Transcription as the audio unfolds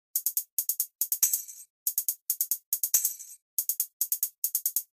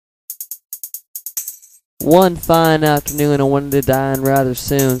One fine afternoon I wanted to dine rather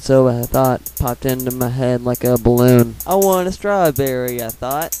soon, so a thought popped into my head like a balloon. I want a strawberry, I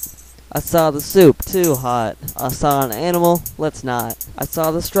thought. I saw the soup, too hot. I saw an animal, let's not. I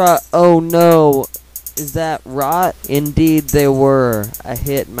saw the straw, oh no, is that rot? Indeed they were. I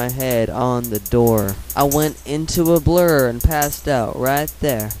hit my head on the door. I went into a blur and passed out right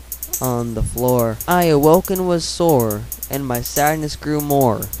there on the floor. I awoke and was sore, and my sadness grew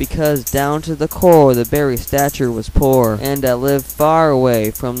more, because down to the core the berry stature was poor, and I lived far away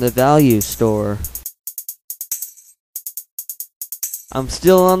from the value store. I'm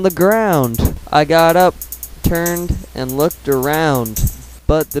still on the ground. I got up, turned, and looked around,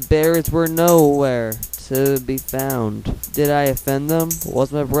 but the berries were nowhere to be found. Did I offend them?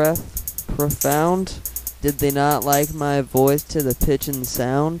 Was my breath profound? Did they not like my voice to the pitch and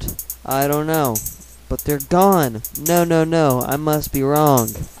sound? I don't know, but they're gone. No, no, no, I must be wrong.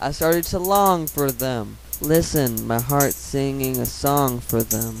 I started to long for them. Listen, my heart's singing a song for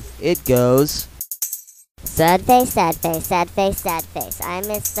them. It goes, sad face, sad face, sad face, sad face. I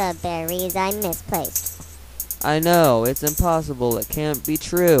miss the berries I misplaced. I know, it's impossible, it can't be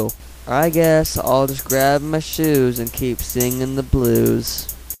true. I guess I'll just grab my shoes and keep singing the blues.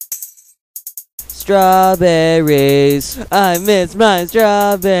 Strawberries, I miss my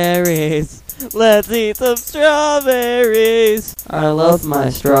strawberries. Let's eat some strawberries. I love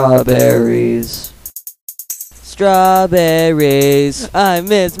my strawberries. Strawberries, I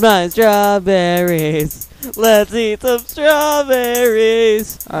miss my strawberries. Let's eat some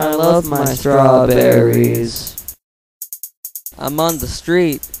strawberries. I love my strawberries. I'm on the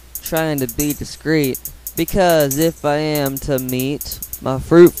street, trying to be discreet, because if I am to meet my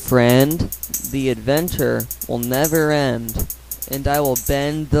fruit friend, the adventure will never end, and I will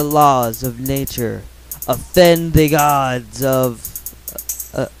bend the laws of nature, offend the gods of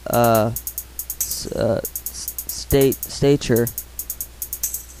stature,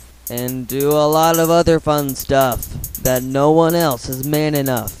 and do a lot of other fun stuff that no one else is man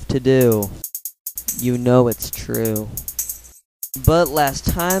enough to do. You know it's true. But last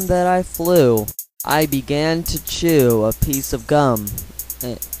time that I flew, I began to chew a piece of gum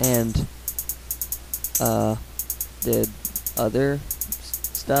and did other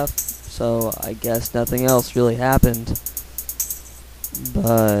stuff, so I guess nothing else really happened.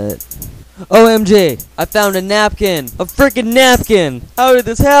 But OMG! I found a napkin! A frickin' napkin! How did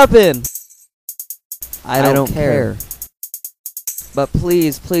this happen? I don't care. But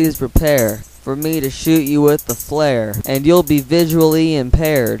please, please prepare for me to shoot you with the flare, and you'll be visually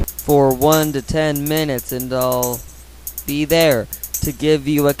impaired for 1 to 10 minutes, and I'll be there to give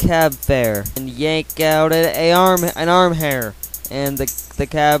you a cab fare and yank out an arm hair, and the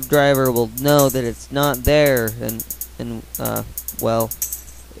cab driver will know that it's not there, and well,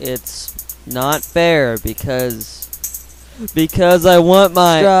 it's not fair because I want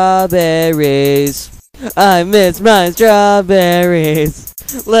my strawberries. I miss my strawberries.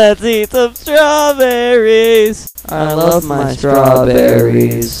 Let's eat some strawberries. I love my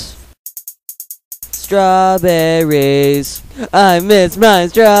strawberries. Strawberries. I miss my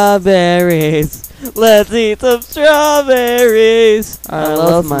strawberries. Let's eat some strawberries. I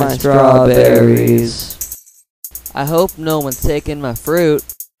love my strawberries. I hope no one's taken my fruit,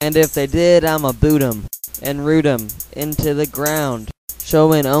 and if they did, I'ma boot 'em and root 'em into the ground,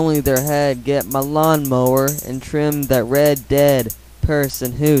 showing only their head. Get my lawnmower and trim that red dead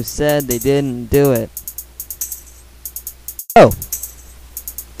person who said they didn't do it. Oh,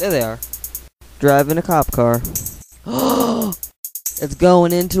 there they are, driving a cop car. It's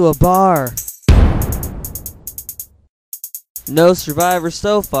going into a bar. No survivors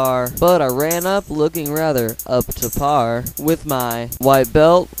so far, but I ran up looking rather up to par with my white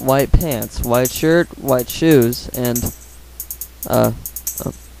belt, white pants, white shirt, white shoes, and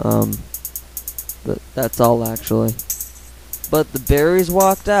that's all actually. But the berries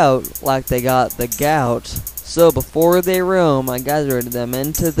walked out like they got the gout, so before they roam I gathered them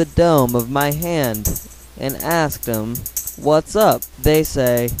into the dome of my hand and asked them, what's up? They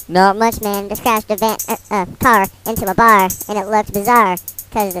say, not much, man. Just crashed a car into a bar, and it looked bizarre,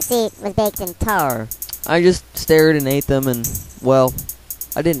 'cause the seat was baked in tar. I just stared and ate them, and, well,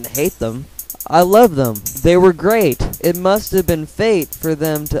 I didn't hate them. I love them. They were great. It must have been fate for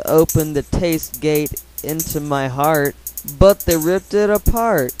them to open the taste gate into my heart, but they ripped it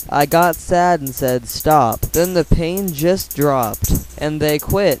apart. I got sad and said stop. Then the pain just dropped, and they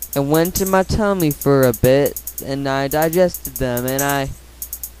quit, and went to my tummy for a bit, and I digested them, and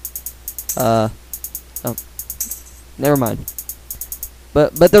oh, never mind.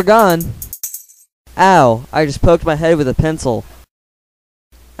 But they're gone. Ow, I just poked my head with a pencil.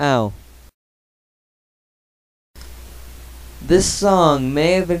 Ow. This song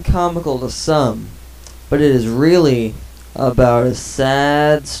may have been comical to some, but it is really about a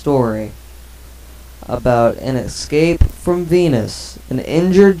sad story about an escape from Venus, an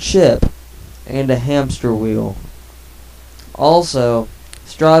injured ship, and a hamster wheel. Also,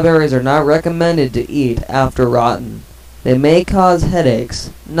 strawberries are not recommended to eat after rotten. They may cause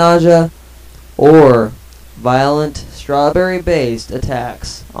headaches, nausea, or violent strawberry-based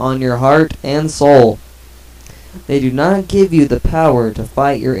attacks on your heart and soul. They do not give you the power to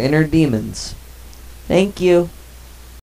fight your inner demons. Thank you.